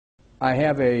I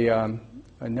have a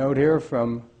note here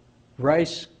from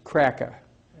Rice Cracker.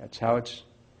 That's how it's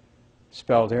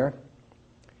spelled here.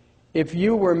 If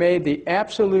you were made the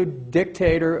absolute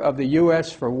dictator of the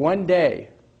U.S. for one day,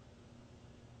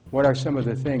 what are some of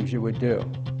the things you would do?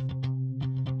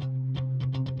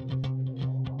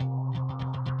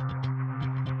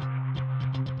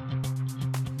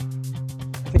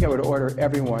 I think I would order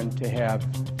everyone to have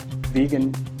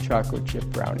vegan chocolate chip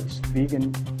brownies.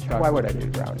 Vegan chocolate. Why would I do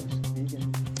brownies?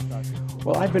 Vegan chocolate.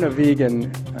 Well, I've been a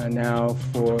vegan now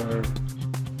for,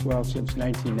 since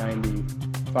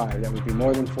 1995. That would be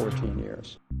more than 14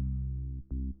 years.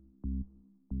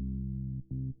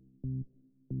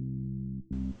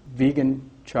 Vegan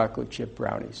chocolate chip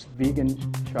brownies. Vegan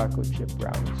chocolate chip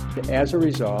brownies. As a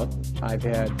result, I've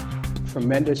had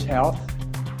tremendous health,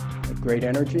 great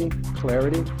energy,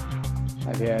 clarity.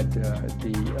 I've had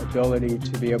the ability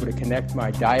to be able to connect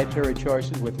my dietary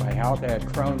choices with my health. I had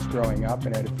Crohn's growing up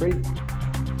and had a pretty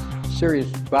serious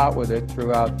bout with it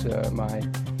throughout my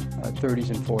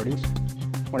 30s and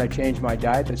 40s. When I changed my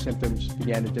diet, the symptoms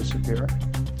began to disappear.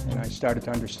 And I started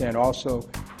to understand also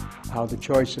how the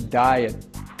choice of diet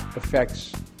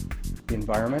affects the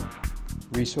environment,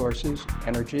 resources,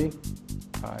 energy.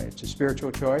 It's a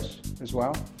spiritual choice as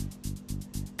well.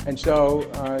 And so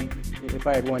if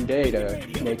I had one day to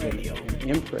make an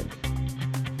imprint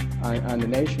on the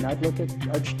nation, I'd look at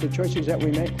the choices that we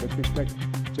make with respect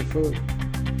to food.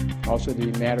 Also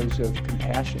the matters of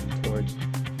compassion towards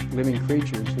living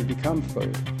creatures who become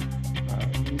food.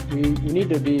 We need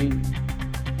to be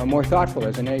more thoughtful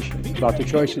as a nation about the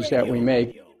choices that we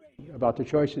make,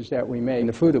 and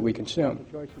the food that we consume.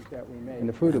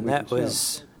 That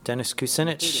was Dennis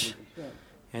Kucinich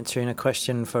answering a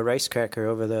question for Rice Cracker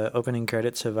over the opening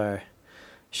credits of our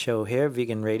show here,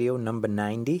 Vegan Radio number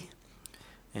 90.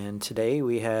 And today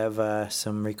we have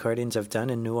some recordings I've done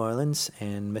in New Orleans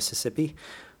and Mississippi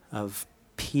of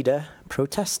PETA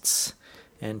protests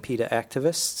and PETA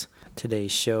activists.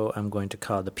 Today's show I'm going to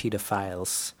call the PETA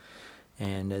Files.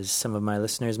 And as some of my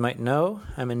listeners might know,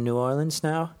 I'm in New Orleans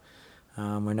now.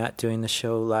 We're not doing the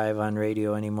show live on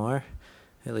radio anymore,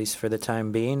 at least for the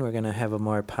time being. We're going to have a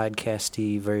more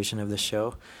podcasty version of the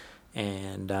show.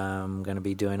 And I'm going to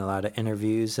be doing a lot of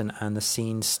interviews and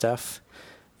on-the-scene stuff.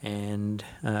 And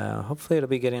hopefully it'll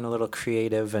be getting a little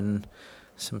creative and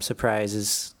some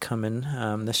surprises coming.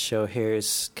 This show here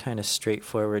is kind of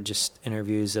straightforward, just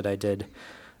interviews that I did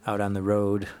out on the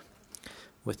road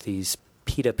with these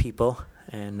PETA people.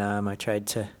 And I tried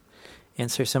to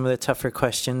answer some of the tougher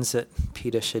questions that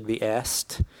PETA should be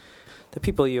asked. The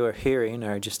people you are hearing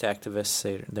are just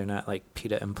activists. They're not like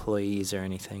PETA employees or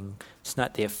anything. It's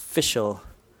not the official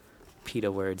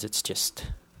PETA words. It's just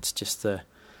the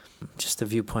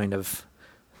viewpoint of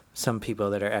some people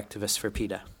that are activists for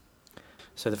PETA.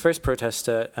 So the first protest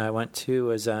I went to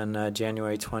was on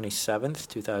January 27th,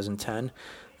 2010,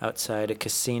 outside a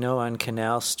casino on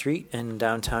Canal Street in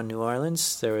downtown New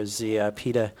Orleans. There was the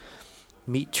PETA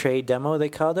meat tray demo, they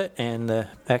called it, and the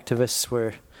activists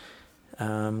were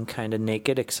kind of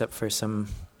naked except for some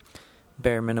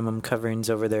bare minimum coverings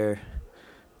over their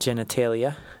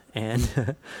genitalia.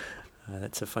 And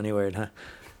that's a funny word, huh?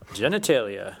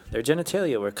 Genitalia. Their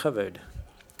genitalia were covered,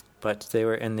 but they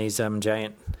were in these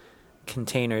giant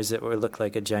containers that looked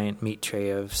like a giant meat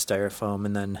tray of styrofoam,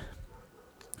 and then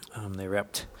they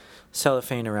wrapped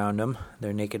cellophane around them,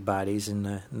 their naked bodies,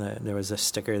 and there was a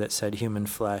sticker that said human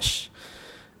flesh,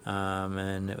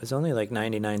 and it was only like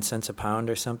 99 cents a pound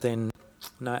or something,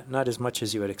 not as much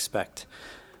as you would expect.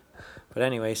 But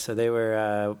anyway, so they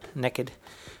were naked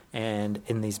and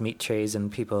in these meat trays,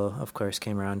 and people, of course,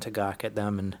 came around to gawk at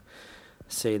them and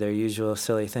say their usual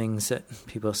silly things that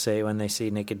people say when they see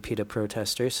naked PETA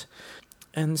protesters.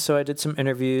 And so I did some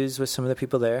interviews with some of the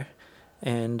people there,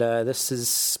 and this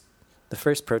is the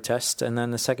first protest, and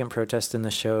then the second protest in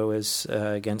the show is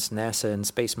against NASA and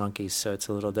space monkeys, so it's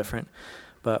a little different.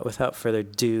 But without further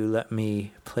ado, let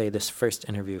me play this first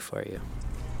interview for you.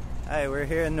 Hi, we're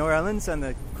here in New Orleans on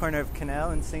the corner of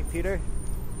Canal and St. Peter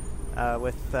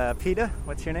with PETA.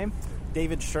 What's your name?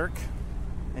 David Shirk.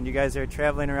 And you guys are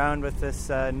traveling around with this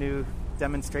new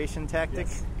demonstration tactic.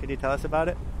 Yes. Could you tell us about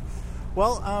it?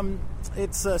 Well,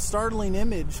 it's a startling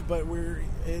image, but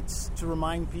it's to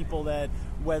remind people that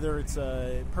whether it's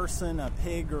a person, a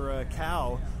pig, or a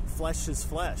cow, flesh is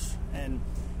flesh. And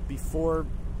before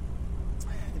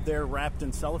they're wrapped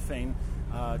in cellophane,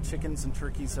 chickens and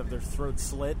turkeys have their throats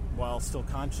slit while still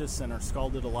conscious and are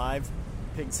scalded alive.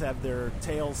 Pigs have their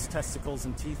tails, testicles,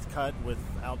 and teeth cut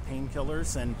without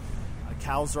painkillers, and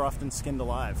cows are often skinned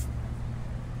alive.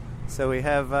 So we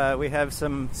have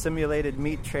some simulated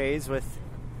meat trays with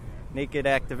naked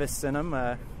activists in them,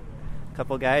 a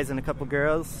couple guys and a couple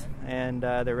girls, and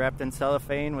they're wrapped in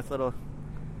cellophane with little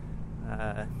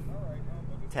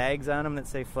tags on them that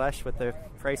say flesh with their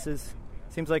prices.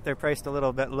 Seems like they're priced a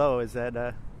little bit low. Is that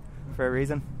for a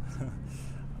reason?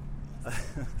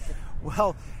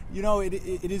 Well,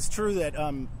 it is true that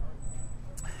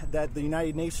that the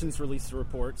United Nations released a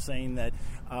report saying that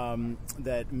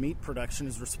that meat production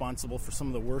is responsible for some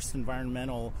of the worst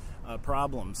environmental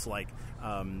problems, like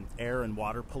air and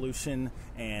water pollution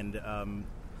and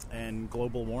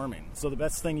global warming. So the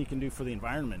best thing you can do for the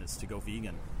environment is to go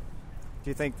vegan. Do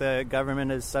you think the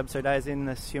government is subsidizing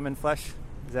this human flesh?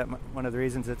 Is that one of the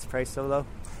reasons it's priced so low?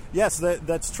 Yes,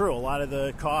 that's true. A lot of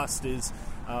the cost is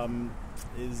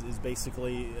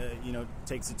basically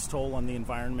takes its toll on the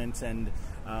environment and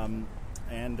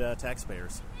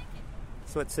taxpayers.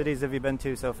 So what cities have you been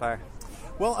to so far?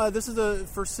 Well, this is the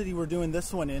first city we're doing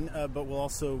this one in, but we'll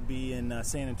also be in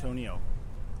San Antonio.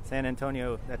 San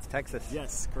Antonio, that's Texas.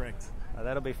 Yes, correct.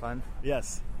 That'll be fun.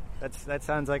 Yes. That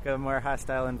sounds like a more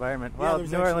hostile environment. Yeah, well,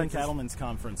 there's New actually Orleans a cattlemen's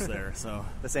conference there. So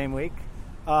the same week?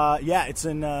 Yeah, it's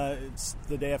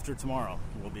the day after tomorrow.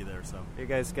 We'll be there. So are you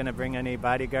guys gonna bring any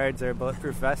bodyguards or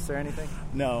bulletproof vests or anything?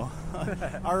 No,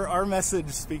 our message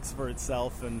speaks for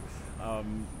itself, and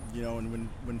and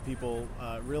when people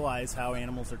realize how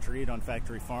animals are treated on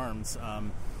factory farms,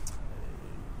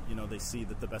 they see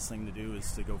that the best thing to do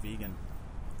is to go vegan.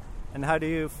 And how do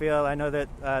you feel? I know that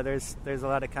there's a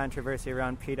lot of controversy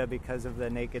around PETA because of the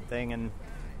naked thing and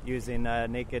using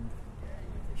naked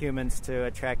humans to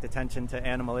attract attention to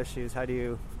animal issues. How do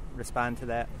you respond to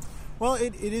that? Well,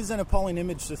 it is an appalling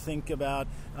image to think about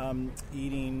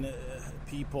eating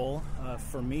people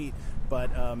for meat,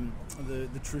 but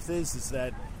the truth is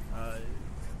that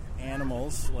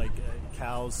animals like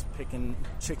cows,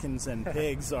 chickens, and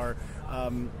pigs are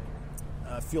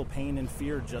feel pain and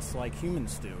fear just like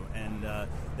humans do, and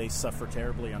they suffer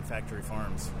terribly on factory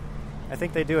farms. I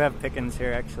think they do have pickings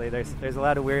here. Actually, there's a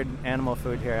lot of weird animal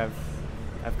food here.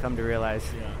 I've come to realize.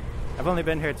 Yeah. I've only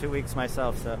been here 2 weeks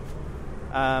myself, so.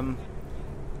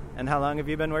 And how long have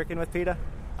you been working with PETA?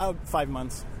 5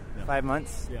 months. Yeah. 5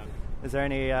 months? Yeah. Is there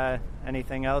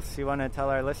anything else you want to tell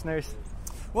our listeners?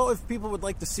 Well, if people would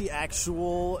like to see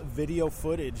actual video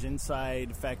footage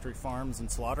inside factory farms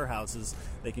and slaughterhouses,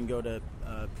 they can go to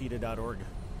PETA.org.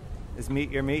 Is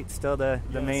Meet Your Meat still the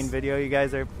main video you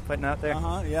guys are putting out there?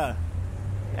 Yeah.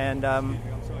 And I'm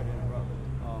sorry to interrupt.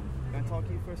 Can I talk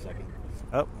to you for a second?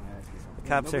 Oh, the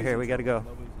cops are here. We got to go.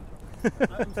 I'm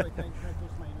sorry, can I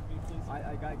post my interview, please?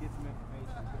 I got to get some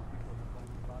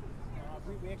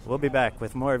information. We'll be back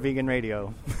with more Vegan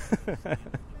Radio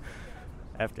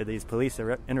after these police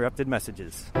interrupted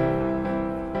messages.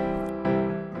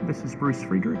 This is Bruce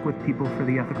Friedrich with People for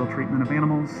the Ethical Treatment of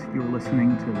Animals. You're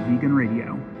listening to Vegan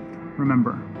Radio.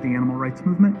 Remember, the animal rights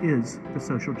movement is the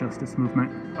social justice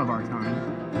movement of our time.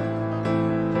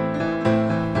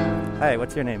 Hi,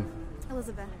 what's your name?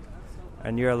 Elizabeth.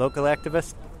 And you're a local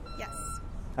activist? Yes.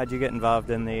 How'd you get involved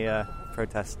in the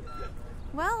protest?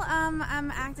 Well, I'm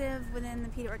active within the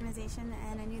PETA organization,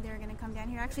 and I knew they were going to come down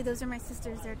here. Actually, those are my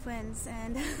sisters. They're twins.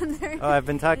 And I've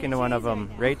been talking to one of them.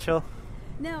 Right Rachel?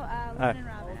 No, Lauren and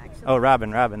Robin, actually. Oh,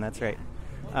 Robin, that's right.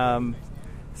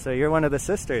 So you're one of the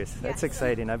sisters. Yes. That's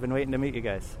exciting. I've been waiting to meet you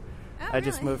guys. Oh, I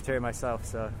just really? moved here myself,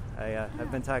 so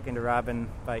I've been talking to Robin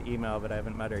by email, but I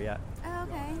haven't met her yet. Oh,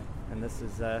 okay. And this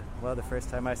is, the first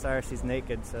time I saw her, she's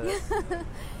naked, so it's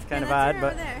kind of that's odd. Her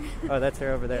but over there. Oh, that's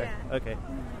her over there. Yeah. Okay.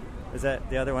 Is that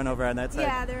the other one over on that side?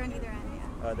 Yeah, they're on either end,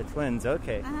 yeah. Oh, the twins.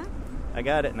 Okay. Uh-huh. I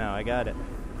got it now.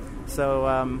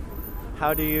 So,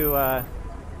 how do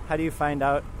you find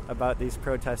out about these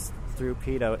protests through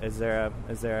PETA? Is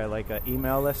there like an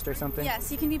email list or something?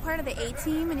 Yes, you can be part of the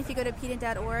A-Team, and if you go to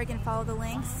PETA.org and follow the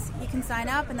links, you can sign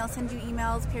up, and they'll send you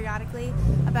emails periodically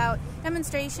about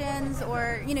demonstrations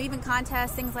or, even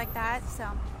contests, things like that. So.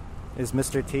 Is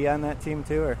Mr. T on that team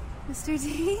too, or? Mr.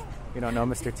 T? You don't know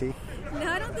Mr. T? No,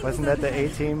 I don't think. Wasn't that the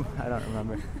A-Team? I don't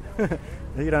remember.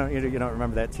 You don't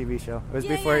remember that TV show? It was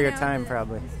before your time,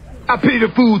 probably. I pity the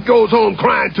fool goes home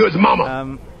crying to his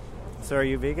mama. So are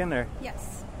you vegan, or?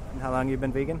 Yes. And how long you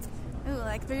been vegan? Ooh,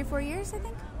 like 3 or 4 years, I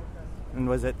think. And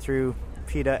was it through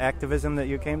PETA activism that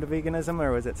you came to veganism,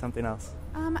 or was it something else?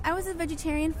 I was a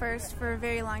vegetarian first for a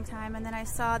very long time, and then I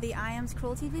saw the IAMS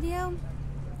cruelty video,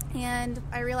 and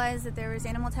I realized that there was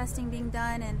animal testing being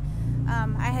done, and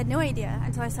I had no idea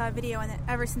until I saw a video, and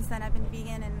ever since then I've been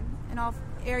vegan in all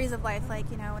areas of life, like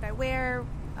what I wear.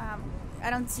 I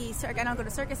don't go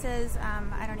to circuses.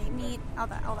 I don't eat meat. All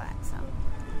that. So.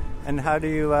 And how do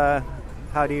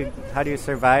you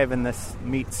survive in this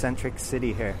meat-centric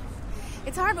city here?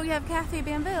 It's hard, but we have Cafe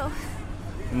Bamboo.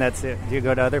 And that's it. Do you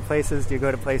go to other places? Do you go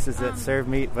to places that serve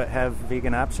meat but have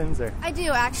vegan options? Or I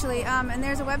do, actually. And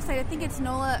there's a website, I think it's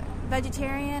NOLA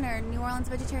Vegetarian or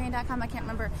NewOrleansVegetarian.com, I can't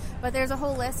remember. But there's a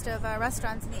whole list of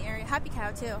restaurants in the area. Happy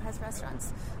Cow, too, has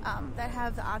restaurants that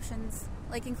have the options,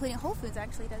 like including Whole Foods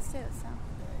actually does, too. So.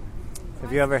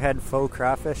 Have you ever had faux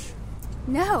crawfish?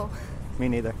 No. Me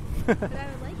neither. But I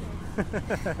would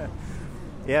like it.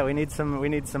 Yeah, we need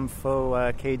some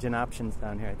faux Cajun options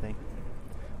down here, I think.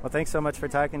 Well, thanks so much for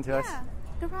talking to us. Yeah,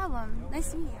 no problem.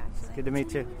 Nice to meet you, actually. It's good to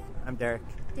meet you. I'm Derek.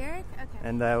 Derek? Okay.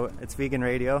 And it's Vegan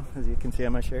Radio, as you can see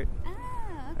on my shirt. Ah,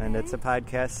 okay. And it's a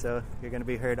podcast, so you're going to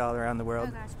be heard all around the world.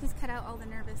 Oh, gosh. Please cut out all the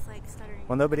nervous, stuttering.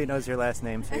 Well, nobody knows your last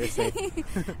name, so you're safe.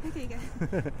 Okay,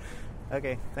 good.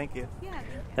 Okay, thank you. Yeah.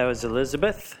 That was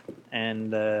Elizabeth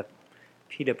and the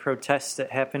PETA protest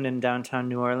that happened in downtown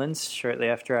New Orleans shortly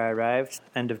after I arrived,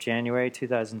 end of January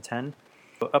 2010.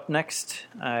 Up next,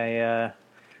 I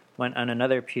went on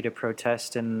another PETA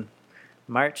protest in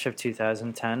March of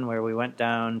 2010, where we went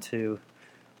down to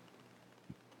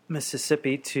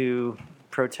Mississippi to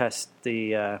protest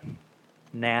the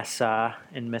NASA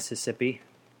in Mississippi,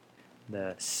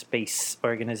 the space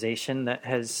organization that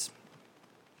has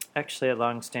actually a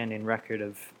long-standing record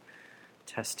of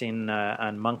testing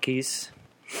on monkeys.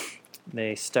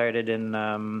 They started in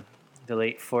the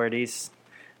late 40s.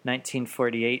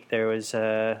 1948, there was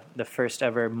the first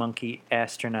ever monkey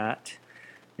astronaut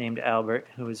named Albert,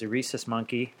 who was a rhesus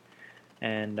monkey,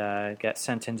 and got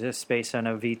sent into space on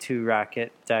a V-2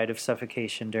 rocket, died of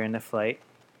suffocation during the flight.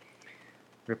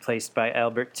 Replaced by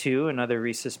Albert II, another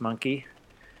rhesus monkey,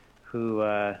 who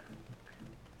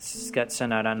got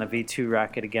sent out on the V-2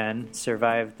 rocket again,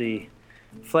 survived the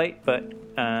flight, but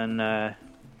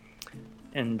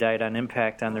and died on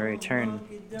impact on the return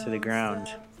to the ground.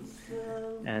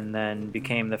 And then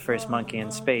became the first monkey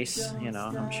in space.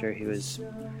 I'm sure he was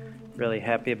really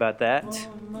happy about that.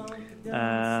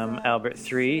 Albert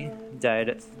III died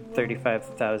at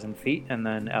 35,000 feet, and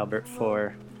then Albert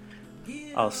IV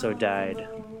also died.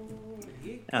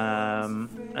 And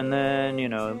then,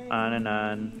 on and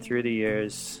on through the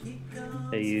years,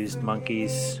 they used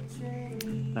monkeys.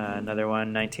 Another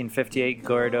one, 1958,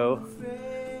 Gordo,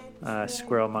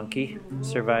 squirrel monkey,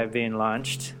 survived being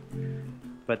launched,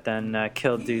 but then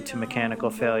killed due to mechanical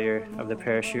failure of the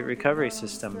parachute recovery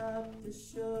system.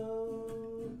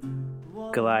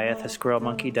 Goliath, a squirrel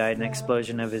monkey, died in an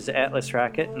explosion of his Atlas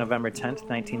rocket November 10th,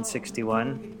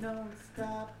 1961.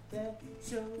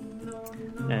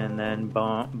 And then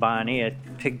Bonnie, a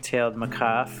pig-tailed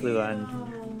macaw, flew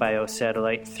on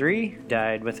Biosatellite 3,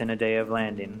 died within a day of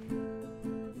landing.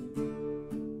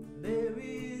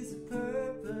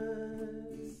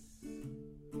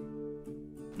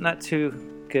 Not too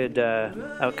good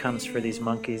outcomes for these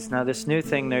monkeys. Now, this new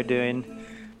thing they're doing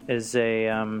is a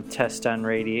test on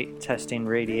testing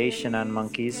radiation on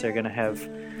monkeys. They're going to have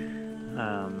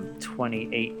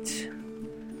 28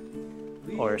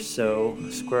 or so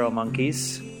squirrel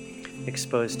monkeys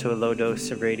exposed to a low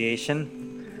dose of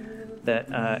radiation that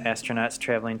astronauts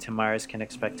traveling to Mars can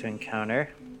expect to encounter.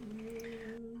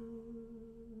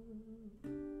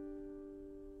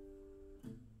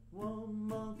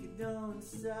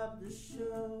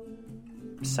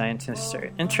 Scientists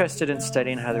are interested in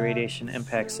studying how the radiation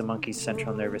impacts the monkey's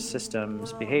central nervous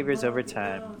system's behaviors over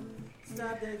time.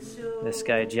 This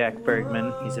guy, Jack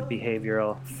Bergman, he's a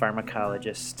behavioral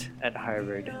pharmacologist at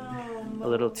Harvard. A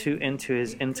little too into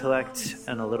his intellect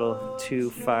and a little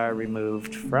too far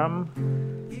removed from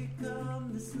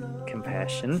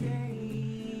compassion.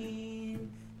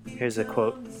 Here's a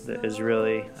quote that is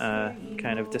really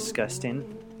kind of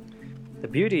disgusting. The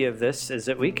beauty of this is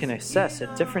that we can assess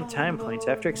at different time points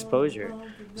after exposure.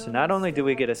 So not only do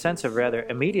we get a sense of rather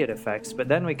immediate effects, but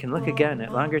then we can look again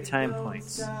at longer time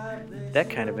points. That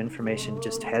kind of information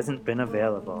just hasn't been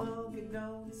available.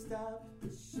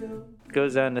 It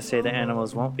goes on to say the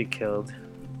animals won't be killed.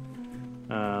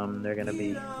 They're going to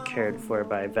be cared for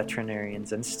by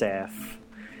veterinarians and staff.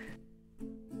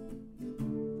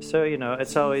 So,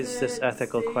 it's always this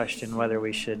ethical question whether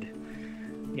we should,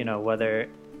 whether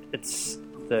it's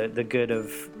the good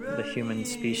of the human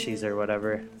species or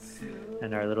whatever,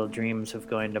 and our little dreams of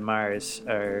going to Mars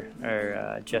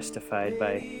are justified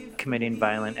by committing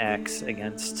violent acts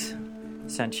against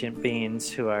sentient beings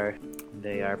who are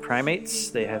primates.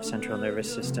 They have central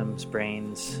nervous systems,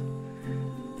 brains,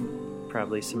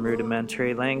 probably some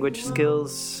rudimentary language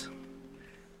skills,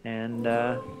 and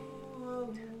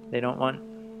they don't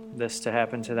want this to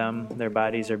happen to them. Their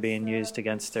bodies are being used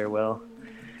against their will,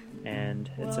 and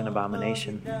it's an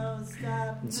abomination.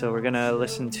 And so we're going to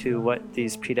listen to what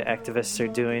these PETA activists are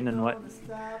doing and what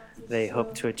they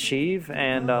hope to achieve,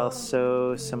 and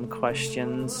also some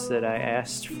questions that I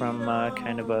asked from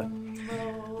kind of a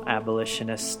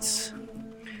abolitionist's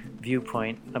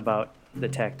viewpoint about the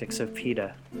tactics of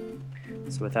PETA.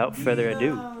 So without further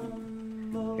ado,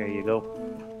 here you go.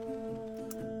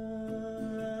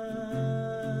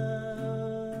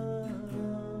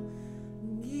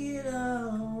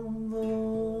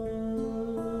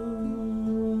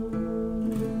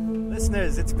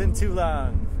 Listeners, it's been too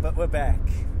long, but we're back.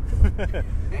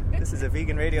 This is a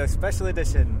Vegan Radio Special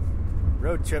Edition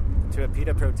road trip to a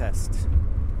PETA protest.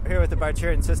 We're here with the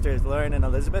Barchurian sisters, Lauren and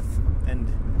Elizabeth, and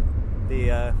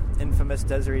the infamous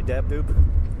Desiree Dabdoob.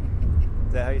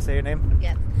 Is that how you say your name?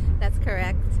 Yes, that's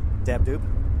correct. Dabdoob?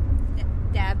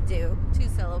 Dabdoo, 2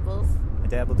 syllables. A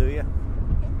dab will do you?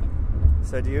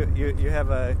 So do you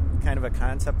have a kind of a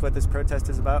concept what this protest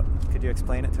is about? Could you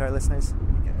explain it to our listeners?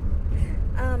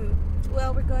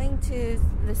 Well, we're going to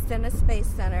the Stennis Space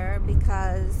Center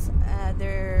because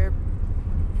they're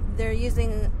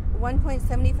using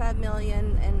 $1.75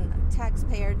 million in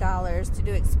taxpayer dollars to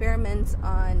do experiments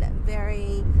on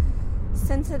very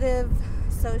sensitive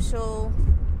social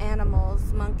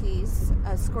animals, monkeys,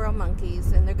 squirrel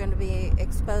monkeys, and they're going to be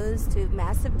exposed to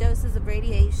massive doses of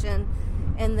radiation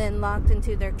and then locked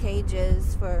into their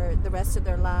cages for the rest of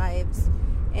their lives.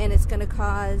 And it's going to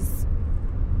cause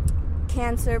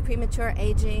cancer, premature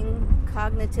aging,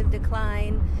 cognitive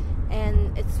decline,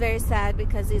 and it's very sad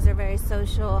because these are very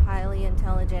social, highly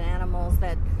intelligent animals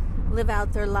that live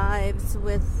out their lives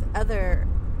with other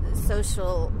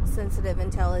social, sensitive,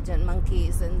 intelligent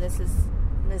monkeys, and this is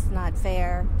not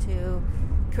fair to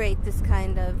create this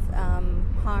kind of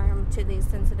harm to these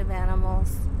sensitive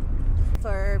animals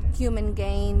for human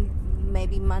gain,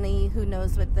 maybe money, who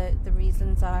knows what the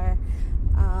reasons are,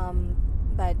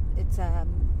 but it's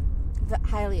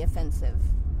highly offensive.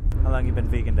 How long have you been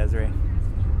vegan, Desiree?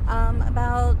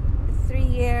 About 3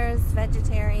 years,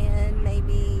 vegetarian,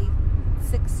 maybe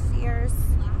 6 years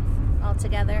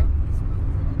altogether.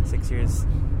 6 years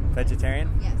vegetarian?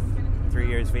 Yes. 3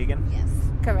 years vegan? Yes,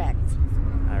 correct.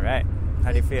 All right.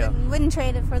 How do you feel? Wouldn't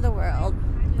trade it for the world.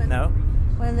 No?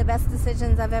 One of the best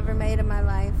decisions I've ever made in my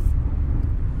life.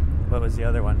 What was the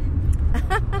other one?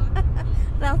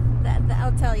 Well,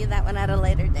 I'll tell you that one at a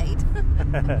later date.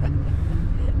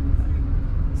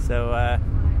 So,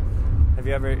 have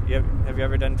you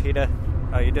ever done PETA?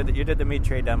 Oh, you did the meat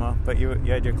tray demo, but you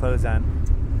had your clothes on.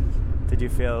 Did you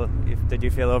feel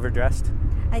overdressed?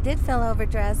 I did feel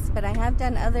overdressed, but I have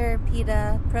done other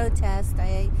PETA protests.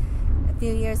 A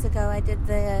few years ago, I did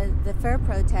the fur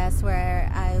protest where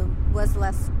I was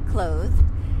less clothed,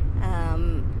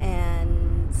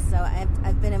 and so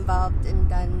I've been involved and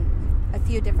done a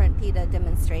few different PETA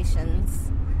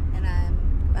demonstrations, and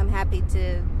I'm happy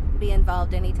to be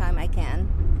involved anytime I can.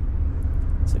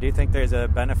 So do you think there's a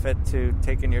benefit to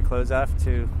taking your clothes off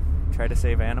to try to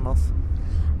save animals?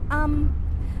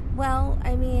 Well,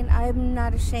 I mean, I'm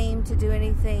not ashamed to do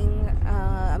anything.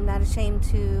 I'm not ashamed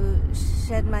to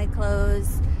shed my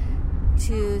clothes,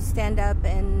 to stand up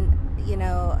and,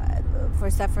 for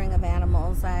suffering of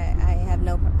animals. I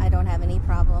don't have any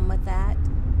problem with that.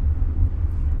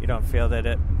 You don't feel that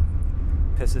it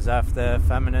pisses off the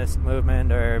feminist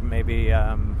movement or maybe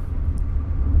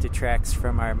detracts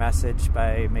from our message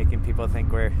by making people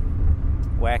think we're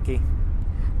wacky?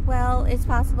 Well, it's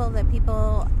possible that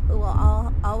people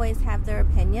will always have their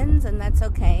opinions, and that's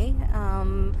okay.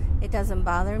 It doesn't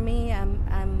bother me.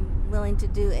 I'm willing to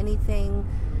do anything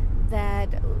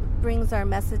that brings our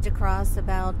message across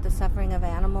about the suffering of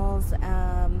animals.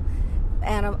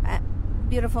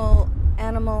 Beautiful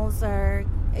animals are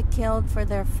killed for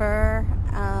their fur,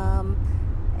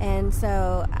 and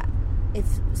so if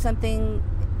something,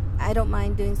 I don't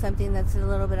mind doing something that's a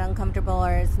little bit uncomfortable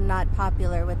or is not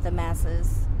popular with the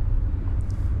masses.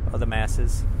 Oh, the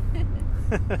masses.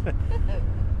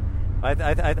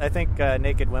 I think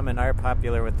naked women are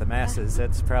popular with the masses.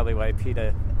 That's probably why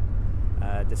PETA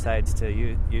decides to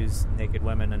use naked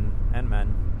women and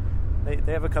men.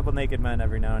 They have a couple naked men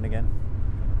every now and again.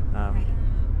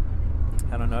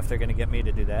 I don't know if they're going to get me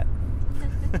to do that.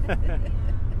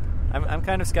 I'm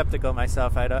kind of skeptical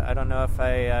myself. I don't know if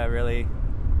I really.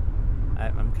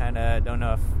 I'm kind of don't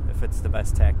know if it's the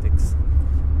best tactics.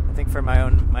 I think for my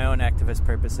own activist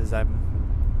purposes, I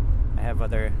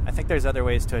think there's other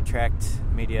ways to attract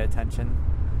media attention,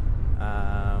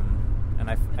 and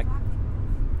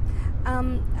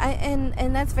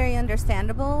that's very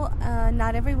understandable.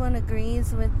 Not everyone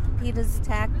agrees with PETA's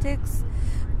tactics.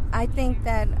 I think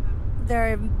that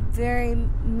there are very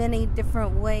many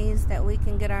different ways that we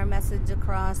can get our message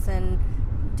across, and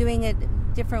doing it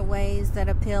different ways that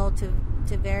appeal to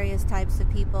to various types of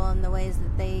people and the ways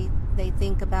that they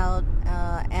think about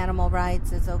animal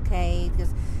rights is okay,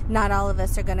 because not all of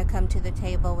us are going to come to the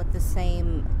table with the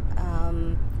same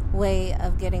way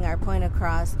of getting our point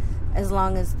across, as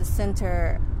long as the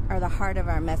center or the heart of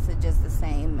our message is the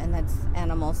same, and that's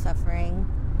animal suffering.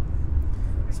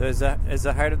 So is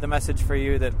the heart of the message for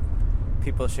you that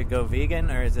people should go vegan,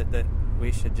 or is it that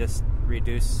we should just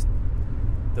reduce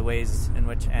the ways in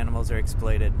which animals are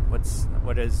exploited? What's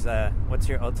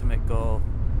your ultimate goal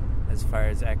as far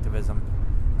as activism?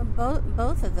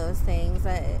 Both of those things.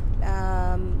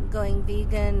 Going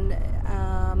vegan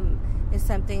is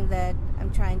something that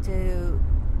I'm trying to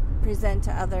present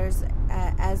to others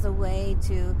as a way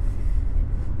to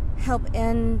help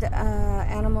end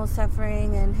animal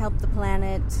suffering and help the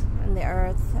planet and the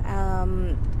earth.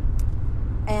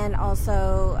 And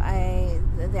also,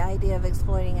 the idea of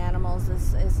exploiting animals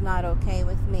is not okay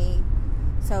with me.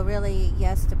 So really,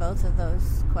 yes to both of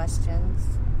those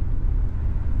questions.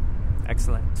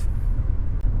 Excellent.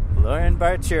 Lauren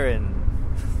Barchurin.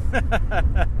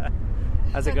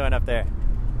 How's it going up there?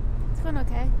 It's going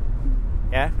okay.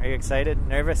 Yeah? Are you excited?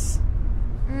 Nervous?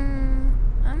 I'm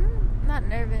not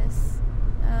nervous.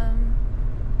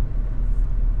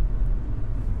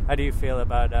 How do you feel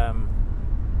about...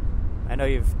 I know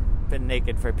you've been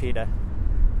naked for PETA.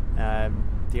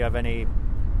 Do you have any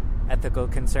ethical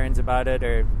concerns about it,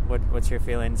 or what's your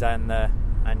feelings on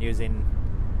using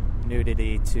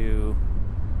nudity to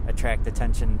attract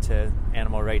attention to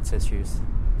animal rights issues?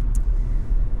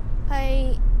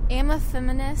 I am a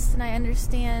feminist, and I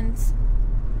understand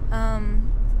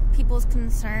people's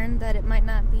concern that it might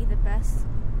not be the best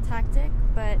tactic,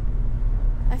 but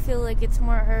I feel like it's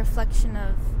more a reflection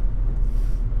of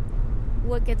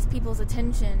what gets people's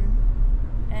attention.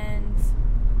 And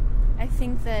I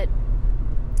think that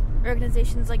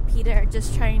organizations like PETA are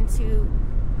just trying to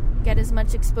get as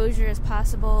much exposure as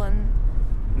possible, and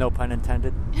no pun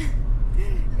intended.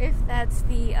 If that's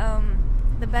the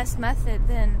best method,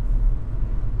 then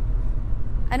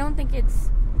I don't think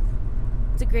it's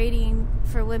degrading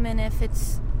for women if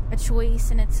it's a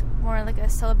choice and it's more like a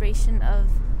celebration of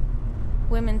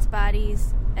women's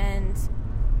bodies. And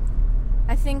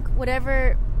I think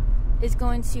whatever is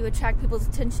going to attract people's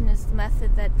attention is the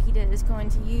method that PETA is going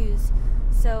to use.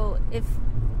 So if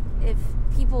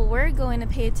people were going to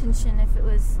pay attention, if it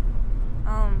was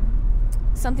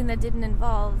something that didn't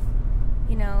involve,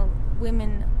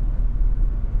 women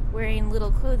wearing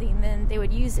little clothing, then they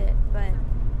would use it. But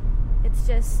it's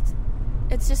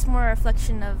just more a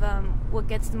reflection of what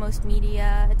gets the most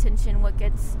media attention, what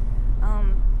gets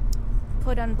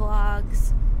put on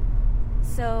blogs.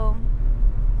 So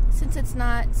since it's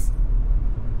not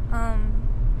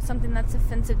something that's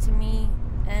offensive to me,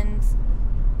 and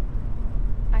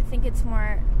I think it's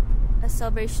more a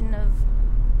celebration of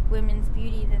women's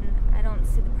beauty, then I don't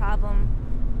see the problem.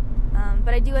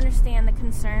 But I do understand the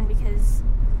concern, because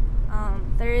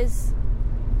there is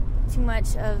too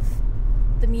much of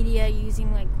the media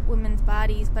using like women's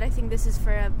bodies, but I think this is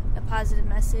for a positive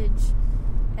message.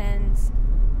 And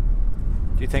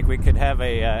do you think we could have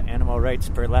a animal rights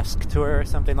burlesque tour or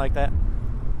something like that?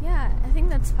 Yeah, I think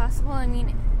that's possible. I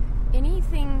mean,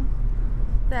 anything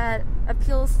that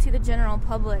appeals to the general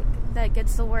public, that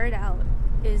gets the word out,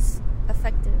 is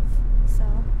effective.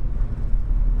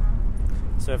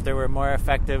 So if there were more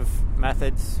effective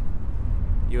methods,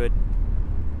 you would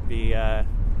be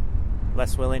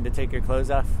less willing to take your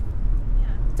clothes off?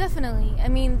 Yeah, definitely. I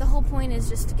mean, the whole point is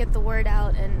just to get the word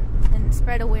out and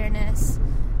spread awareness.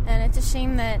 And it's a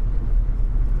shame that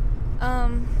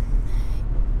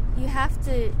you have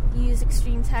to use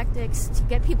extreme tactics to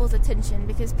get people's attention,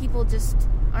 because people just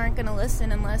aren't going to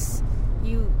listen unless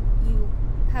you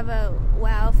have a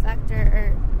wow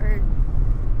factor or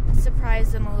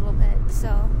surprise them a little bit.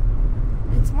 So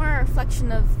it's more a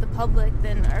reflection of the public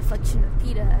than a reflection of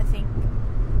PETA, I think.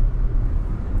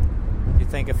 You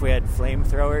think if we had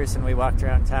flamethrowers and we walked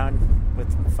around town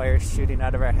with fire shooting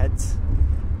out of our heads,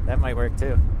 that might work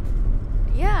too?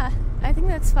 Yeah, I think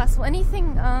that's possible.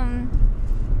 Anything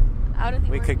out of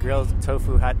the We could grill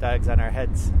tofu hot dogs on our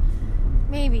heads.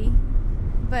 Maybe.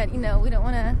 But, we don't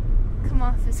want to come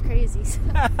off as crazy. So.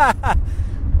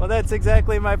 Well, that's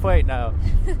exactly my point now.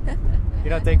 You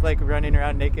don't think like running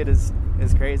around naked is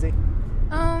crazy?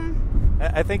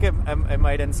 I think it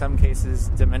might in some cases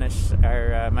diminish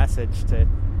our message to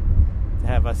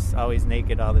have us always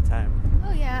naked all the time.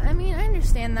 Oh yeah, I mean, I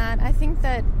understand that. I think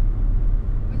that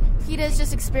PETA is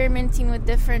just experimenting with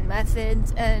different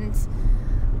methods, and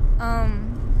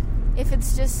if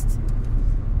it's just,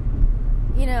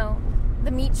 the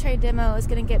meat tray demo is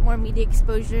going to get more media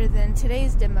exposure than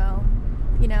today's demo,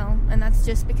 and that's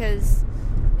just because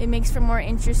it makes for more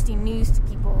interesting news to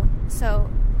people. So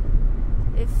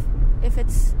if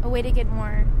it's a way to get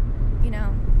more,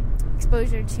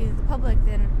 exposure to the public,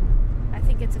 then I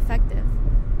think it's effective.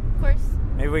 Of course.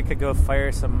 Maybe we could go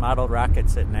fire some model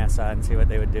rockets at NASA and see what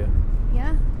they would do.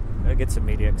 Yeah. It'll get some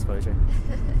media exposure.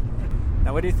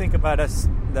 Now, what do you think about us,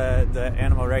 the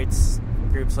animal rights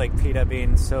groups like PETA,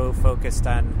 being so focused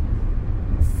on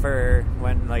fur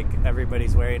when, like,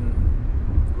 everybody's wearing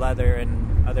leather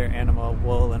and other animal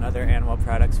wool and other animal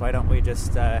products? Why don't we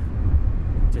just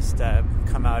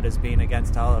come out as being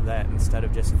against all of that instead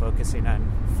of just focusing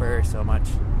on fur so much?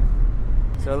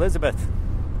 So, Elizabeth,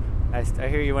 I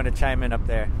hear you want to chime in up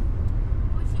there.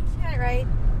 Well, she had it right.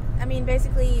 I mean,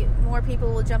 basically, more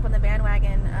people will jump on the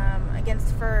bandwagon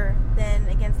against fur than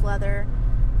against leather,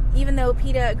 even though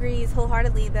PETA agrees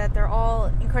wholeheartedly that they're all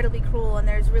incredibly cruel, and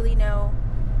there's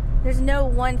no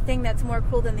one thing that's more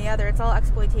cruel than the other. It's all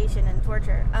exploitation and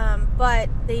torture. But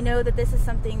they know that this is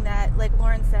something that, like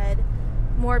Lauren said,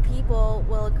 more people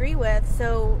will agree with.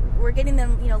 So we're getting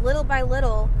them, little by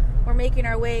little, we're making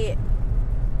our way,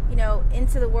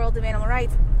 into the world of animal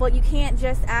rights. But you can't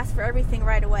just ask for everything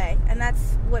right away. And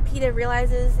that's what PETA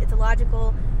realizes. It's a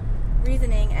logical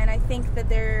reasoning. And I think that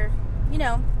they're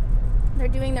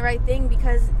doing the right thing,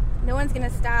 because no one's going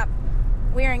to stop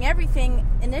wearing everything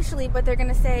initially, but they're going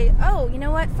to say, oh, you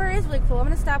know what, fur is really cool, I'm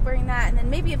going to stop wearing that. And then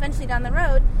maybe eventually down the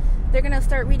road, they're going to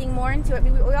start reading more into it. I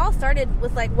mean, we all started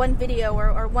with like one video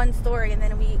or one story, and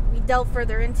then we delved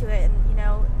further into it and,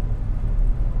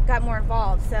 got more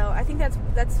involved. So I think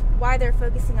that's why they're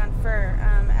focusing on fur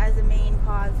as a main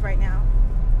cause right now.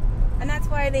 And that's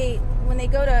why when they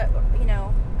go to,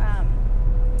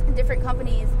 different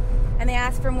companies and they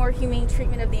ask for more humane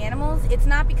treatment of the animals, it's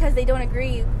not because they don't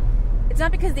agree. It's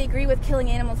not because they agree with killing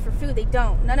animals for food. They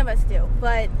don't. None of us do.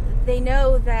 But they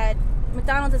know that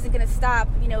McDonald's isn't going to stop,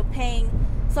 paying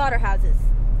slaughterhouses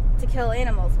to kill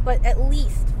animals. But at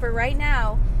least for right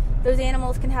now, those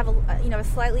animals can have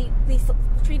be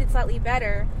treated slightly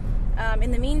better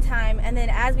in the meantime. And then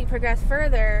as we progress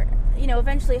further,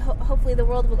 eventually, hopefully the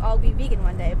world will all be vegan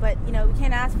one day. But, we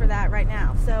can't ask for that right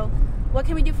now. So what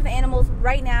can we do for the animals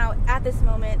right now at this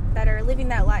moment that are living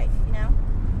that life, All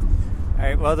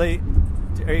right, well,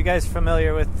 are you guys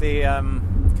familiar with the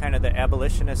kind of the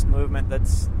abolitionist movement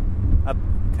that's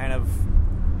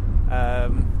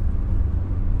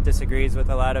disagrees with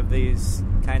a lot of these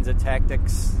kinds of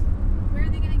tactics? Where are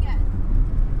they going to get?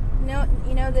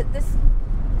 That this...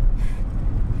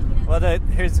 Well,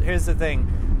 here's the thing.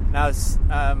 Now, as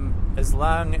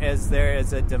long as there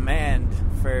is a demand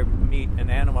for meat and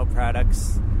animal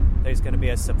products, there's going to be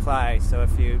a supply. So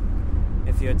if you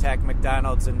attack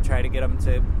McDonald's and try to get them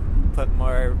to put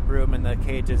more room in the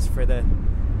cages for the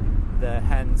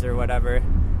hens or whatever,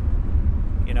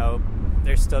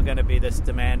 there's still going to be this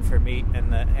demand for meat,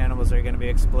 and the animals are going to be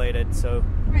exploited. So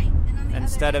right.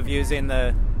 Instead of using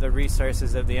the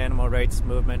resources of the animal rights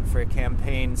movement for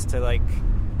campaigns to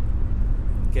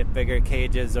get bigger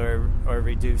cages or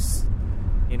reduce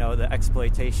the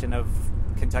exploitation of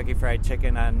Kentucky Fried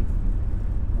Chicken on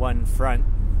one front,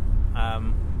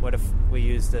 what if we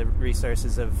use the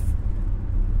resources of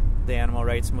the animal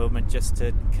rights movement just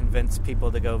to convince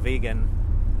people to go vegan?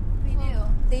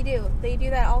 They do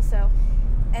that also.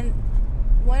 And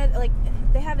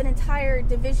they have an entire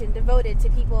division devoted to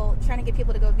people trying to get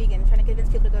people to go vegan, trying to convince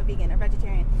people to go vegan or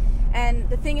vegetarian. And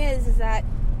the thing is that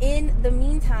in the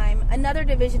meantime, another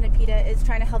division of PETA is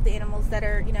trying to help the animals that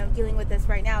are, dealing with this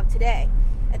right now, today,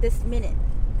 at this minute.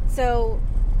 So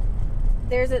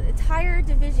there's an entire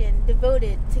division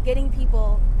devoted to getting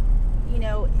people,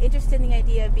 interested in the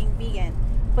idea of being vegan.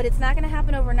 But it's not going to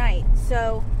happen overnight.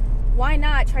 So why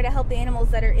not try to help the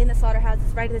animals that are in the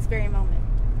slaughterhouses right at this very moment?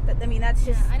 That's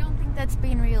just... I don't think that's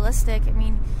being realistic. I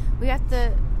mean, we have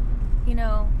to,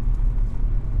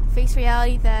 face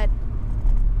reality that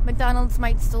McDonald's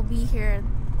might still be here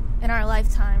in our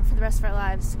lifetime for the rest of our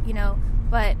lives,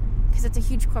 but because it's a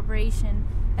huge corporation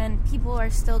and people are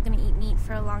still going to eat meat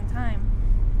for a long time.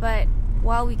 But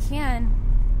while we can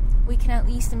at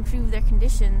least improve their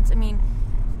conditions. I mean,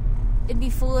 it'd be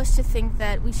foolish to think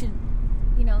that we should,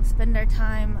 spend our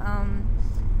time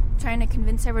trying to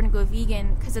convince everyone to go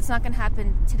vegan, because it's not going to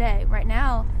happen today. Right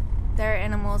now, there are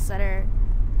animals that are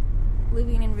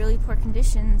living in really poor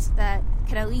conditions that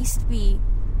can at least be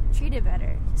treated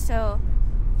better. So,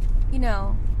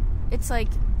 it's like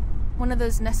one of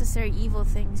those necessary evil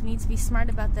things. We need to be smart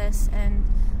about this and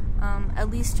at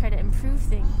least try to improve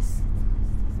things.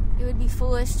 It would be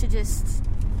foolish to just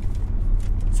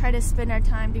try to spend our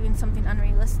time doing something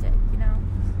unrealistic,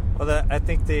 Well, I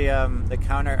think the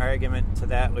counter argument to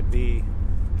that would be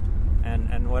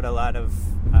And what a lot of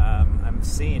I'm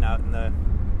seeing out in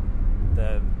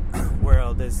the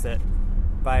world is that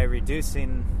by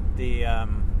reducing the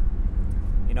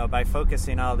by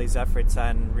focusing all these efforts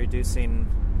on reducing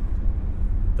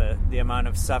the amount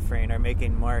of suffering, or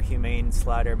making more humane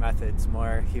slaughter methods,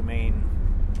 more humane,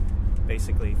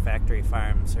 basically factory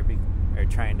farms are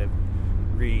trying to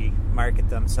remarket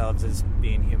themselves as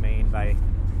being humane by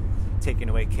taking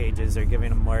away cages or giving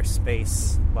them more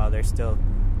space while they're still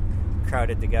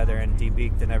crowded together and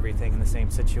debeaked and everything in the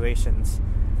same situations.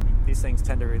 These things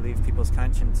tend to relieve people's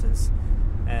consciences,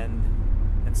 and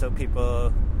so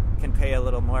people can pay a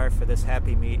little more for this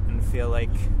happy meat and feel like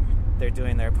they're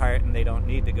doing their part and they don't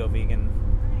need to go vegan.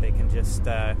 They can just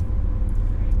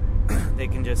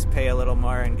pay a little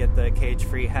more and get the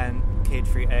cage-free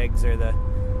eggs, or the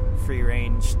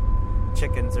free-range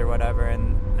chickens or whatever,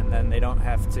 and then they don't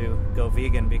have to go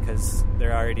vegan because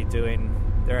they're already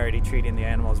treating the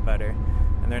animals better,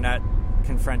 and they're not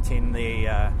confronting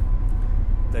the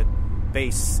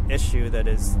base issue that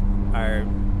is our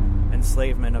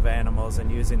enslavement of animals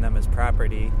and using them as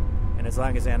property. And as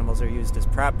long as animals are used as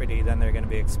property, then they're going to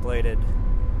be exploited,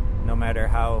 no matter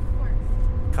how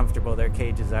comfortable their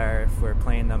cages are, if we're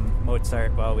playing them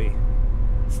Mozart while we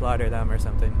slaughter them or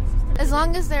something. As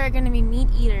long as there are going to be meat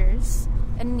eaters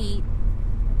and meat,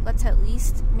 let's at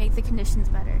least make the conditions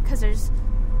better. Because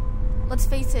let's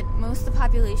face it, most of the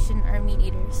population are meat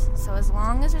eaters. So as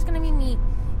long as there's going to be meat,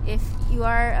 if you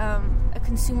are a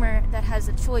consumer that has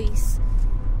a choice,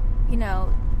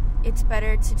 it's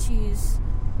better to choose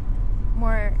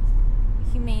more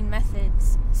humane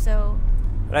methods.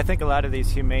 But I think a lot of these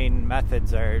humane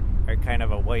methods are kind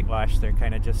of a whitewash. They're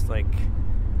kind of just like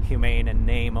humane in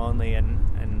name only, and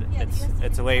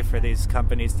it's a way for these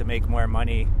companies to make more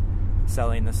money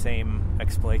selling the same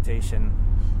exploitation.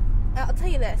 I'll tell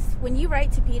you this: when you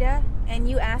write to PETA and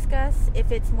you ask us if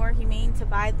it's more humane to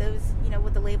buy those,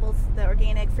 with the labels, the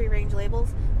organic free-range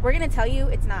labels, we're going to tell you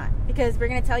it's not, because we're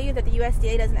going to tell you that the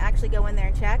USDA doesn't actually go in there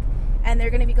and check, and they're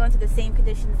going to be going through the same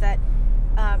conditions that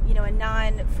a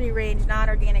non-free-range,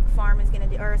 non-organic farm is going to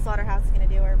do, or a slaughterhouse is going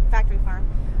to do, or factory farm.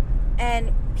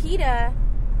 And PETA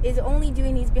is only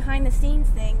doing these behind-the-scenes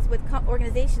things with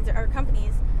organizations or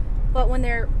companies. But when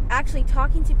they're actually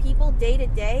talking to people day to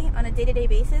day, on a day-to-day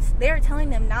basis, they are telling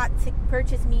them not to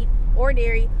purchase meat or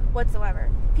dairy whatsoever.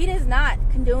 PETA is not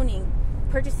condoning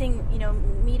purchasing,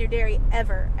 meat or dairy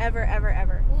ever, ever, ever,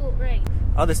 ever. Well, right.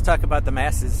 I'll just talk about the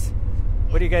masses.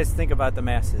 What do you guys think about the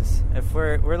masses? If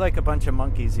we're like a bunch of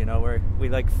monkeys, we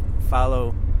like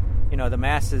follow, the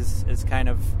masses is kind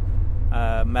of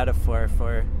a metaphor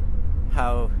for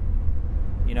how,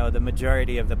 the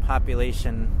majority of the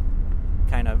population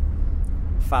kind of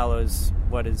follows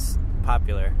what is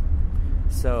popular.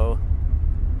 So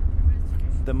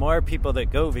the more people that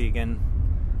go vegan,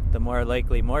 the more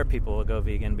likely more people will go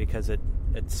vegan, because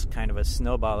it's kind of a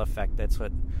snowball effect. That's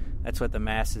what the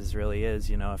masses really is.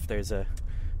 If there's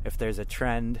a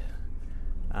trend,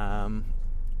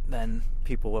 then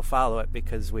people will follow it,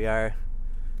 because we are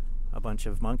a bunch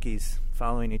of monkeys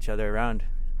following each other around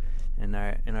in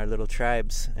our little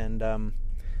tribes. And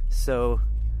so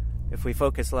if we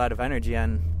focus a lot of energy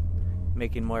on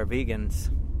making more vegans,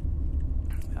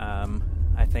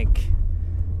 I think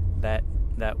that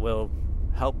will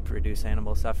help reduce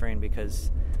animal suffering,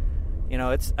 because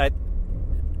it's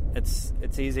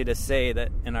easy to say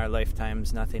that in our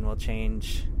lifetimes nothing will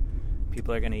change.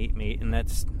 People are going to eat meat, and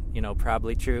that's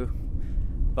probably true.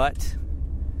 But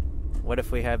what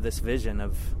if we have this vision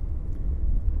of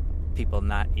people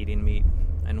not eating meat,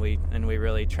 and we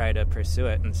really try to pursue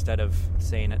it instead of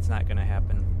saying it's not going to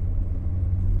happen?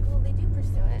 Well, they do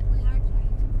pursue it. We are trying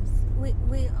to pursue it.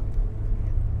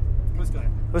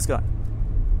 Who's going?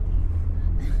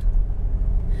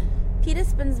 PETA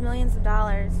spends millions of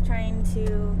dollars trying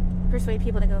to persuade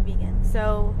people to go vegan.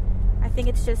 So I think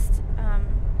it's just,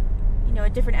 a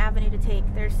different avenue to take.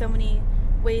 There's so many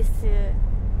ways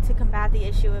to combat the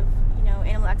issue of,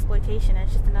 animal exploitation.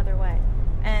 It's just another way.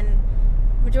 And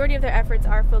majority of their efforts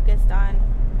are focused on,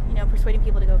 persuading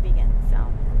people to go vegan. So,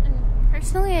 and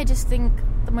personally, I just think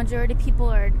the majority of people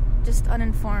are just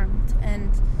uninformed.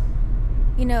 And,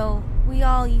 we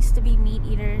all used to be meat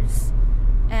eaters,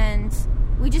 and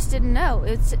we just didn't know.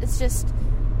 It's just,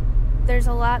 there's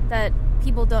a lot that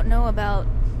people don't know about,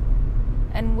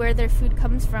 and where their food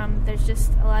comes from. There's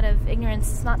just a lot of ignorance.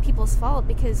 It's not people's fault,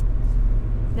 because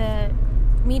the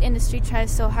meat industry tries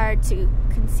so hard to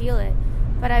conceal it.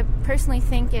 But I personally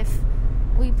think if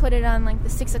we put it on the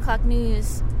 6 o'clock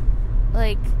news,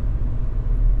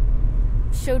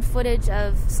 showed footage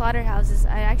of slaughterhouses,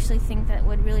 I actually think that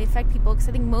would really affect people, because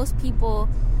I think most people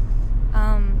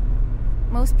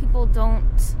most people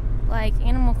don't like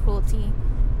animal cruelty.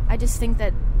 I just think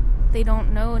that they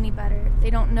don't know any better. They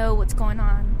don't know what's going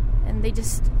on, and they're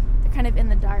kind of in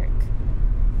the dark.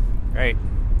 Right.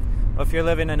 Well, if you're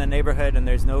living in a neighborhood and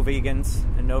there's no vegans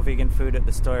and no vegan food at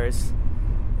the stores,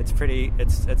 it's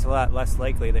a lot less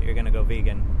likely that you're going to go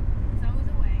vegan. There's always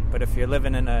a way. But if you're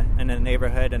living in a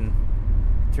neighborhood and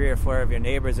 3 or 4 of your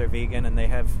neighbors are vegan and they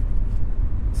have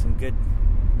some good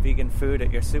vegan food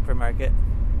at your supermarket,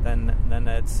 then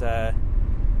it's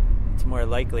more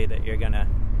likely that you're going to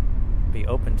be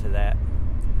open to that.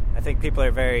 I think people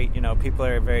are very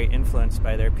influenced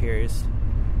by their peers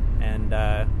and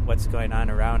what's going on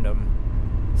around them.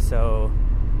 So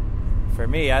for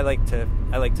me, I like to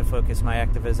focus my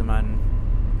activism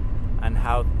on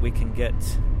how we can get,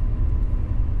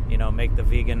 make the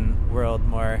vegan world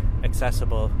more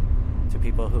accessible to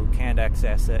people who can't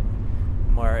access it,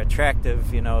 more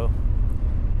attractive.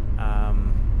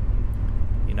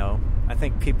 I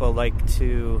think people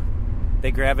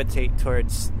they gravitate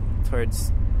towards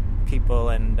people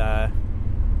and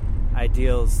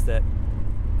ideals that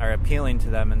are appealing to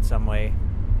them in some way.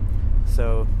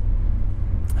 So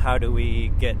how do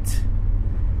we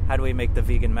make the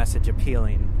vegan message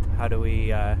appealing? How do we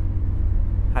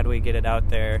get it out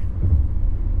there?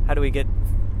 How do we get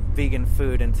vegan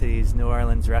food into these New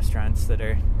Orleans restaurants that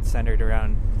are centered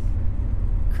around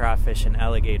crawfish and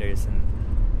alligators? And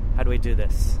how do we do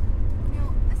this?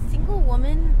 A single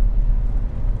woman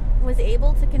was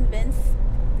able to convince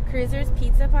Cruiser's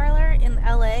Pizza Parlor in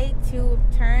LA to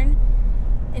turn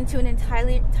into an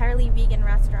entirely vegan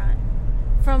restaurant.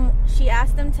 She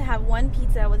asked them to have one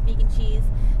pizza with vegan cheese.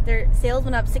 Their sales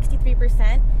went up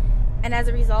 63%, and as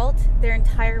a result, their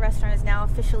entire restaurant is now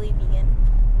officially vegan.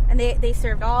 And they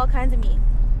served all kinds of meat.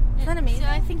 Isn't that amazing? So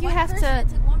I think you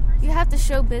have to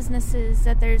show businesses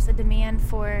that there's a demand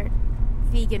for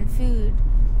vegan food,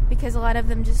 because a lot of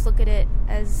them just look at it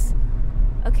as,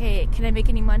 okay, can I make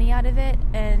any money out of it?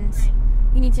 And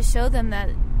you need to show them that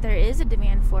there is a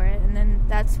demand for it, and then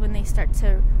that's when they start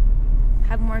to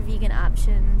have more vegan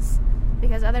options,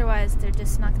 because otherwise they're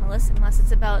just not going to listen unless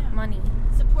it's about money.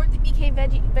 Support the BK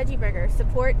Veggie Burger.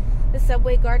 Support the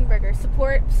Subway Garden Burger.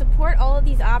 Support all of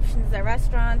these options that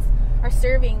restaurants are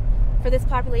serving for this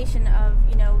population of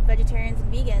vegetarians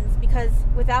and vegans, because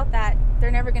without that,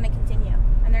 they're never going to continue,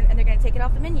 and they're going to take it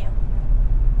off the menu.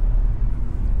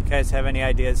 You guys have any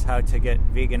ideas how to get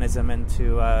veganism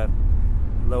into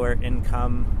lower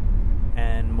income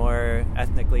and more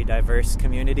ethnically diverse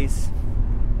communities?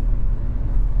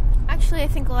 Actually, I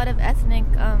think a lot of ethnic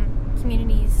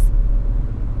communities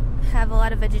have a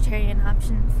lot of vegetarian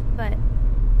options, but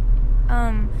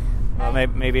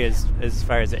maybe as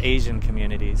far as Asian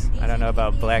communities. I don't know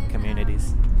about black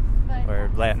communities or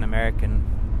Latin American.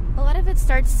 A lot of it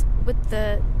starts with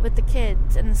the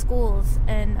kids and the schools,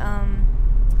 and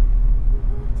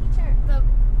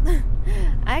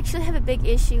I actually have a big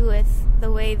issue with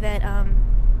the way that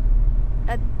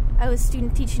I was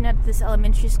student teaching at this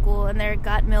elementary school, and there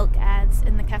got milk ads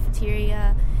in the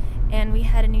cafeteria, and we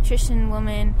had a nutrition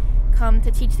woman come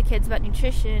to teach the kids about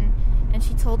nutrition, and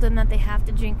she told them that they have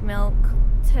to drink milk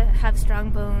to have strong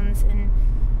bones, and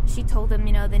she told them,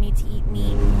 they need to eat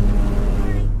meat.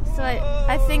 So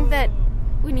I think that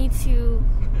we need to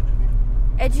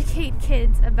educate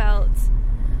kids about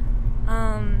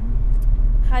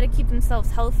how to keep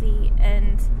themselves healthy,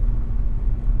 and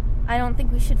I don't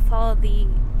think we should follow the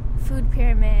food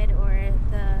pyramid or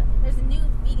There's a new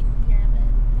vegan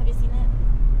pyramid. Have you seen it?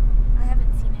 I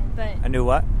haven't seen it, but... A new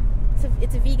what?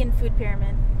 It's a vegan food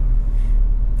pyramid.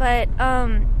 But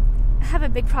I have a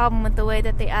big problem with the way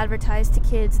that they advertise to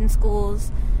kids in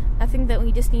schools. I think that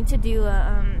we just need to do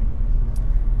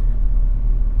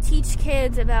teach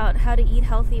kids about how to eat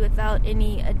healthy without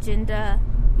any agenda,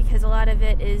 because a lot of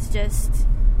it is just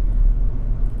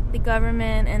the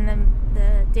government and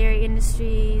the dairy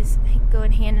industries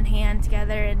going hand in hand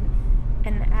together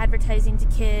and advertising to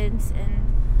kids,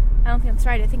 and I don't think that's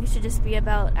right. I think it should just be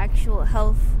about actual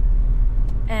health,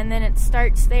 and then it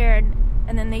starts there,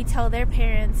 and then they tell their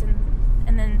parents, and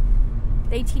then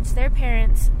they teach their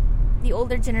parents, the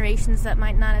older generations that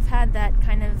might not have had that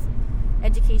kind of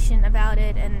education about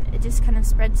it, and it just kind of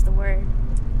spreads the word.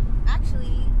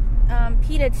 Actually,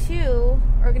 PETA 2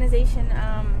 organization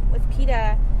with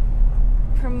PETA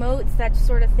promotes that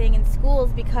sort of thing in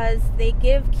schools, because they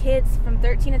give kids from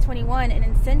 13 to 21 an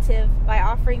incentive by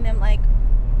offering them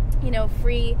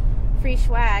free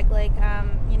swag,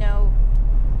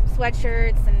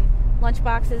 sweatshirts and lunch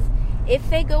boxes, if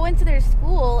they go into their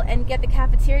school and get the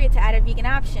cafeteria to add a vegan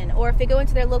option, or if they go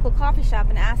into their local coffee shop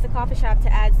and ask the coffee shop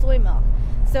to add soy milk.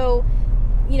 So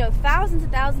thousands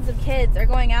and thousands of kids are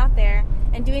going out there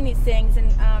and doing these things and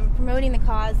promoting the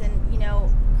cause and,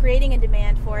 creating a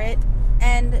demand for it.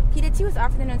 And PETA 2 is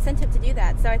offering an incentive to do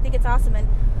that. So I think it's awesome. And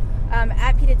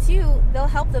at PETA 2, they'll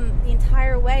help them the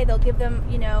entire way. They'll give them,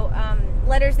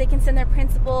 letters they can send their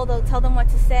principal. They'll tell them what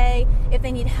to say if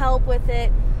they need help with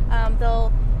it.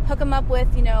 They'll hook them up with,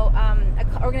 an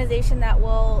organization that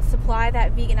will supply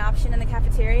that vegan option in the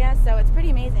cafeteria. So it's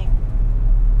pretty amazing.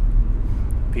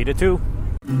 PETA 2.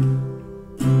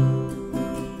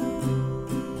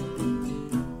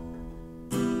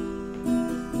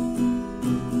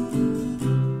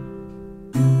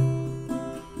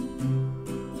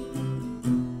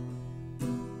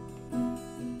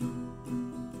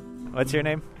 What's your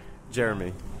name?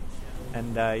 Jeremy.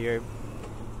 And you're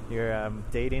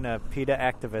dating a PETA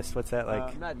activist. What's that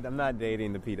like? I'm not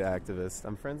dating the PETA activist.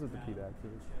 I'm friends with the PETA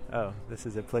activist. Oh, this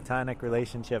is a platonic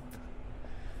relationship.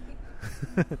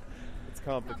 It's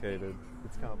complicated.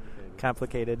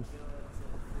 Complicated.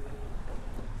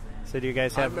 So do you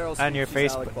guys have on your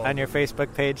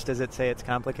Facebook page? Does it say it's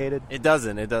complicated? It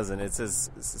doesn't. It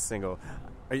says it's a single.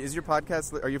 Are your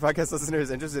podcast listeners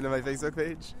interested in my Facebook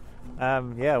page?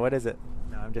 Yeah. What is it?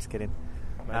 No, I'm just kidding.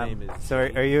 My name is. So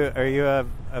are you a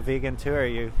vegan too? Or are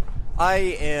you? I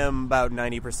am about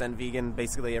 90% vegan.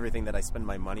 Basically, everything that I spend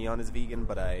my money on is vegan,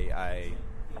 but I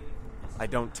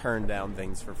don't turn down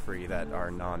things for free that are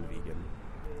non-vegan.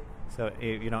 So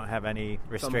you don't have any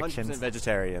restrictions? So I'm 100%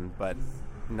 vegetarian, but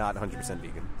not 100%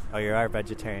 vegan. Oh, you are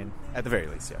vegetarian? At the very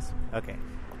least, yes. Okay.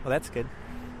 Well, that's good.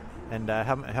 And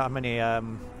how many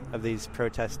of these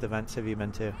protest events have you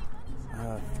been to?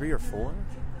 3 or 4.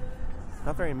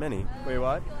 Not very many. Wait,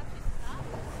 what?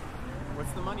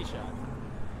 What's the money shot?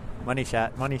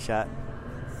 Money shot.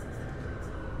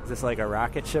 Is this like a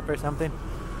rocket ship or something?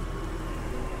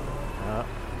 Oh,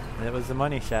 it was the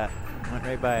money shot. Went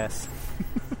right by us.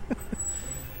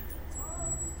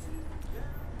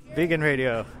 Vegan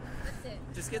Radio.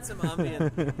 Just get some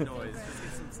ambient noise. Just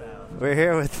get some sound.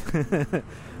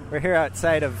 We're here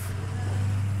outside of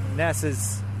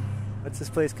NASA's, what's this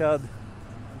place called?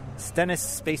 Stennis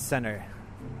Space Center,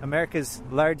 America's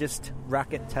largest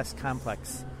rocket test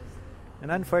complex.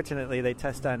 And unfortunately, they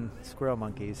test on squirrel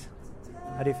monkeys.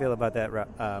 How do you feel about that,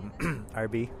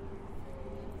 RB?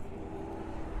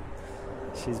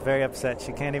 She's very upset.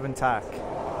 She can't even talk.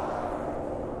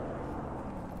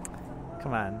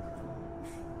 Come on.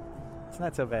 It's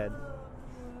not so bad.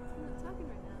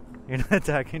 You're not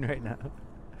talking right now.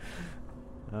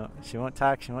 Oh, she won't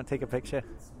talk. She won't take a picture.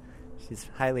 She's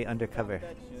highly undercover.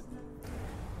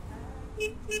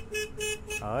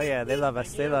 Oh, yeah. They love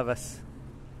us.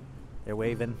 They're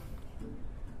waving.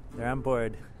 They're on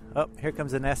board. Oh, here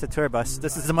comes the NASA tour bus.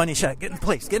 This is the money shot. Get in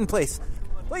place.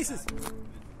 Places.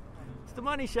 It's the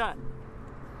money shot.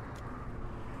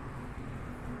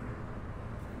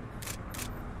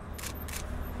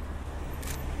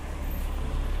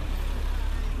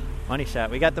 Money shot.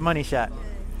 We got the money shot.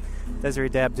 Desiree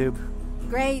Dabdoob.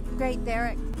 Great,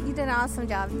 Derek. You did an awesome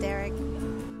job, Derek.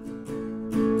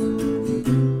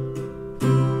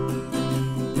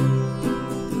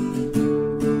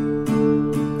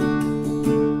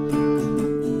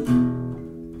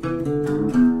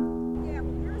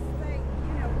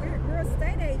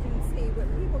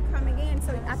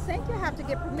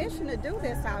 To do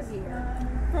this out here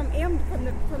from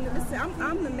the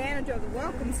I'm the manager of the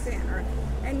Welcome Center,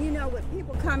 and with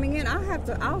people coming in,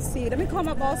 I'll see it. Let me call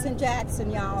my boss in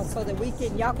Jackson, y'all, so that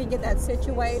y'all can get that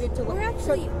situated. We're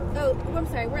actually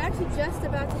just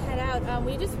about to head out.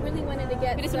 We just really wanted to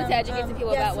get. We just wanted to educate some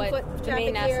people about what the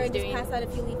main NASA is doing. Just pass out a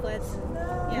few leaflets.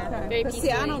 Yeah, okay. Very peacefully.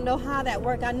 See, I don't know how that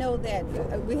works. I know that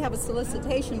we have a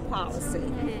solicitation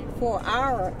policy for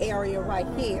our area right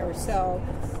here, so.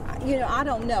 I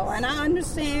don't know. And I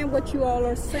understand what you all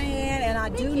are saying, and I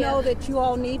do know that you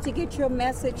all need to get your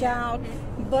message out.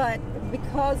 But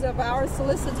because of our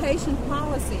solicitation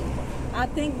policy, I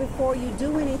think before you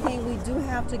do anything, we do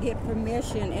have to get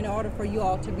permission in order for you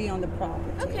all to be on the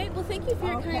property. Okay, well, thank you for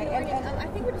your kind words. I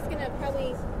think we're just going to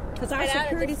probably... Because our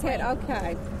security said,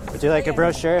 okay. Would you like a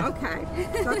brochure? Okay.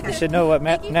 You should know what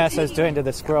NASA is doing to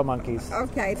the squirrel monkeys.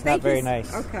 Okay. It's not very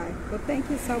nice. Okay. Well, thank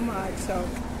you so much. So,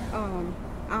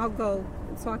 I'll go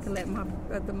so I can let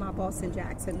my boss in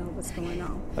Jackson know what's going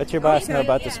on. Let your boss know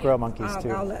about the squirrel monkeys, too.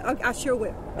 I sure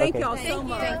will. Thank y'all so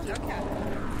much. Thank you. Okay.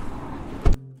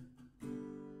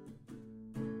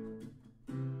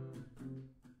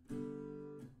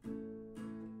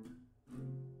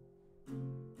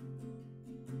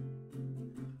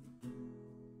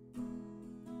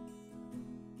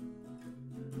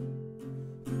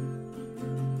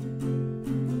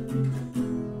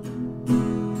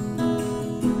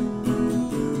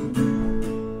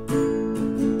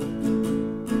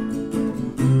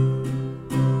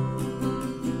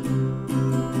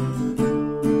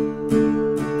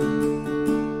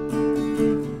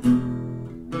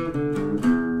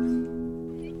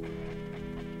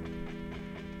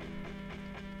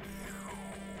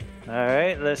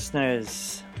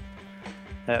 listeners,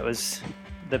 that was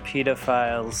the PETA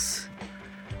Files.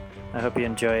 I hope you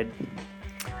enjoyed.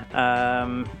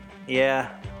 Yeah,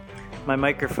 my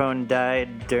microphone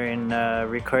died during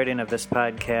recording of this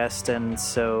podcast, and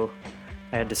so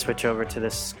I had to switch over to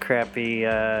this crappy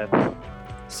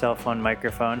cell phone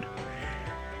microphone,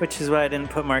 which is why I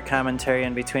didn't put more commentary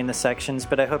in between the sections,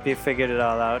 but I hope you figured it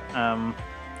all out.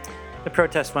 The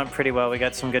protest went pretty well. We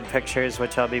got some good pictures,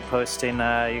 which I'll be posting.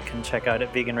 You can check out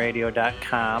at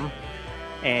veganradio.com.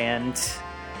 And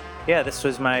yeah, this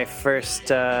was my first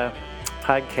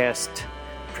podcast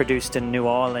produced in New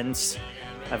Orleans.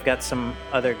 I've got some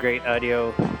other great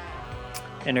audio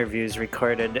interviews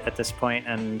recorded at this point,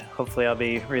 and hopefully I'll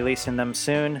be releasing them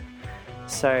soon.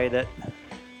 Sorry that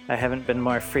I haven't been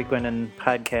more frequent in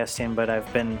podcasting, but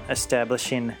I've been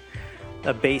establishing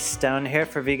a base down here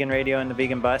for Vegan Radio and the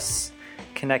Vegan Bus,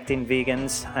 connecting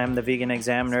vegans. I'm the Vegan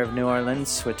Examiner of New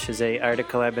Orleans, which is an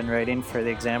article I've been writing for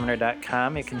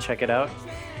theexaminer.com. You can check it out.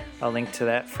 I'll link to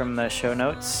that from the show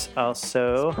notes.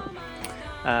 Also,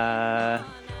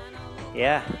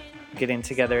 getting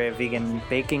together a vegan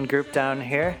baking group down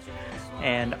here,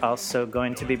 and also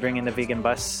going to be bringing the Vegan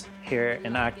Bus here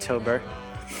in October.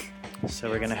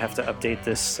 So we're going to have to update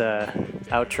this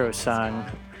outro song.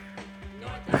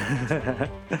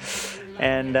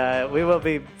 And we will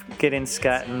be getting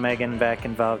Scott and Megan back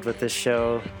involved with this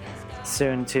show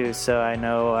soon too. So I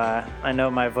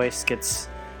know my voice gets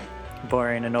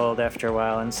boring and old after a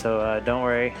while, and so don't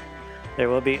worry, there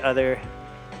will be other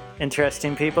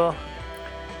interesting people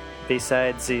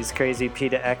besides these crazy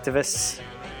PETA activists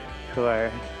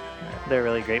they're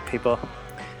really great people.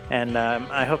 And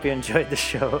I hope you enjoyed the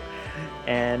show.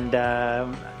 And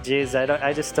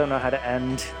I just don't know how to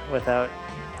end without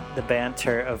the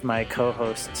banter of my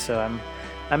co-host. So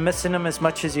I'm missing them as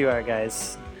much as you are,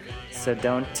 guys. So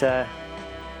don't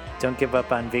give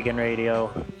up on Vegan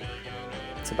Radio.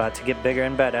 It's about to get bigger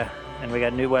and better, and we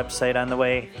got a new website on the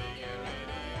way.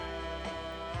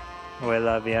 We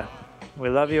love you. We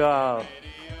love you all.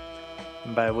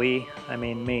 And by we, I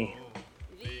mean me.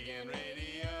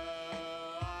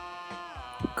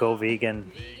 Go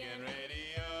vegan.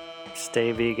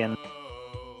 Stay vegan.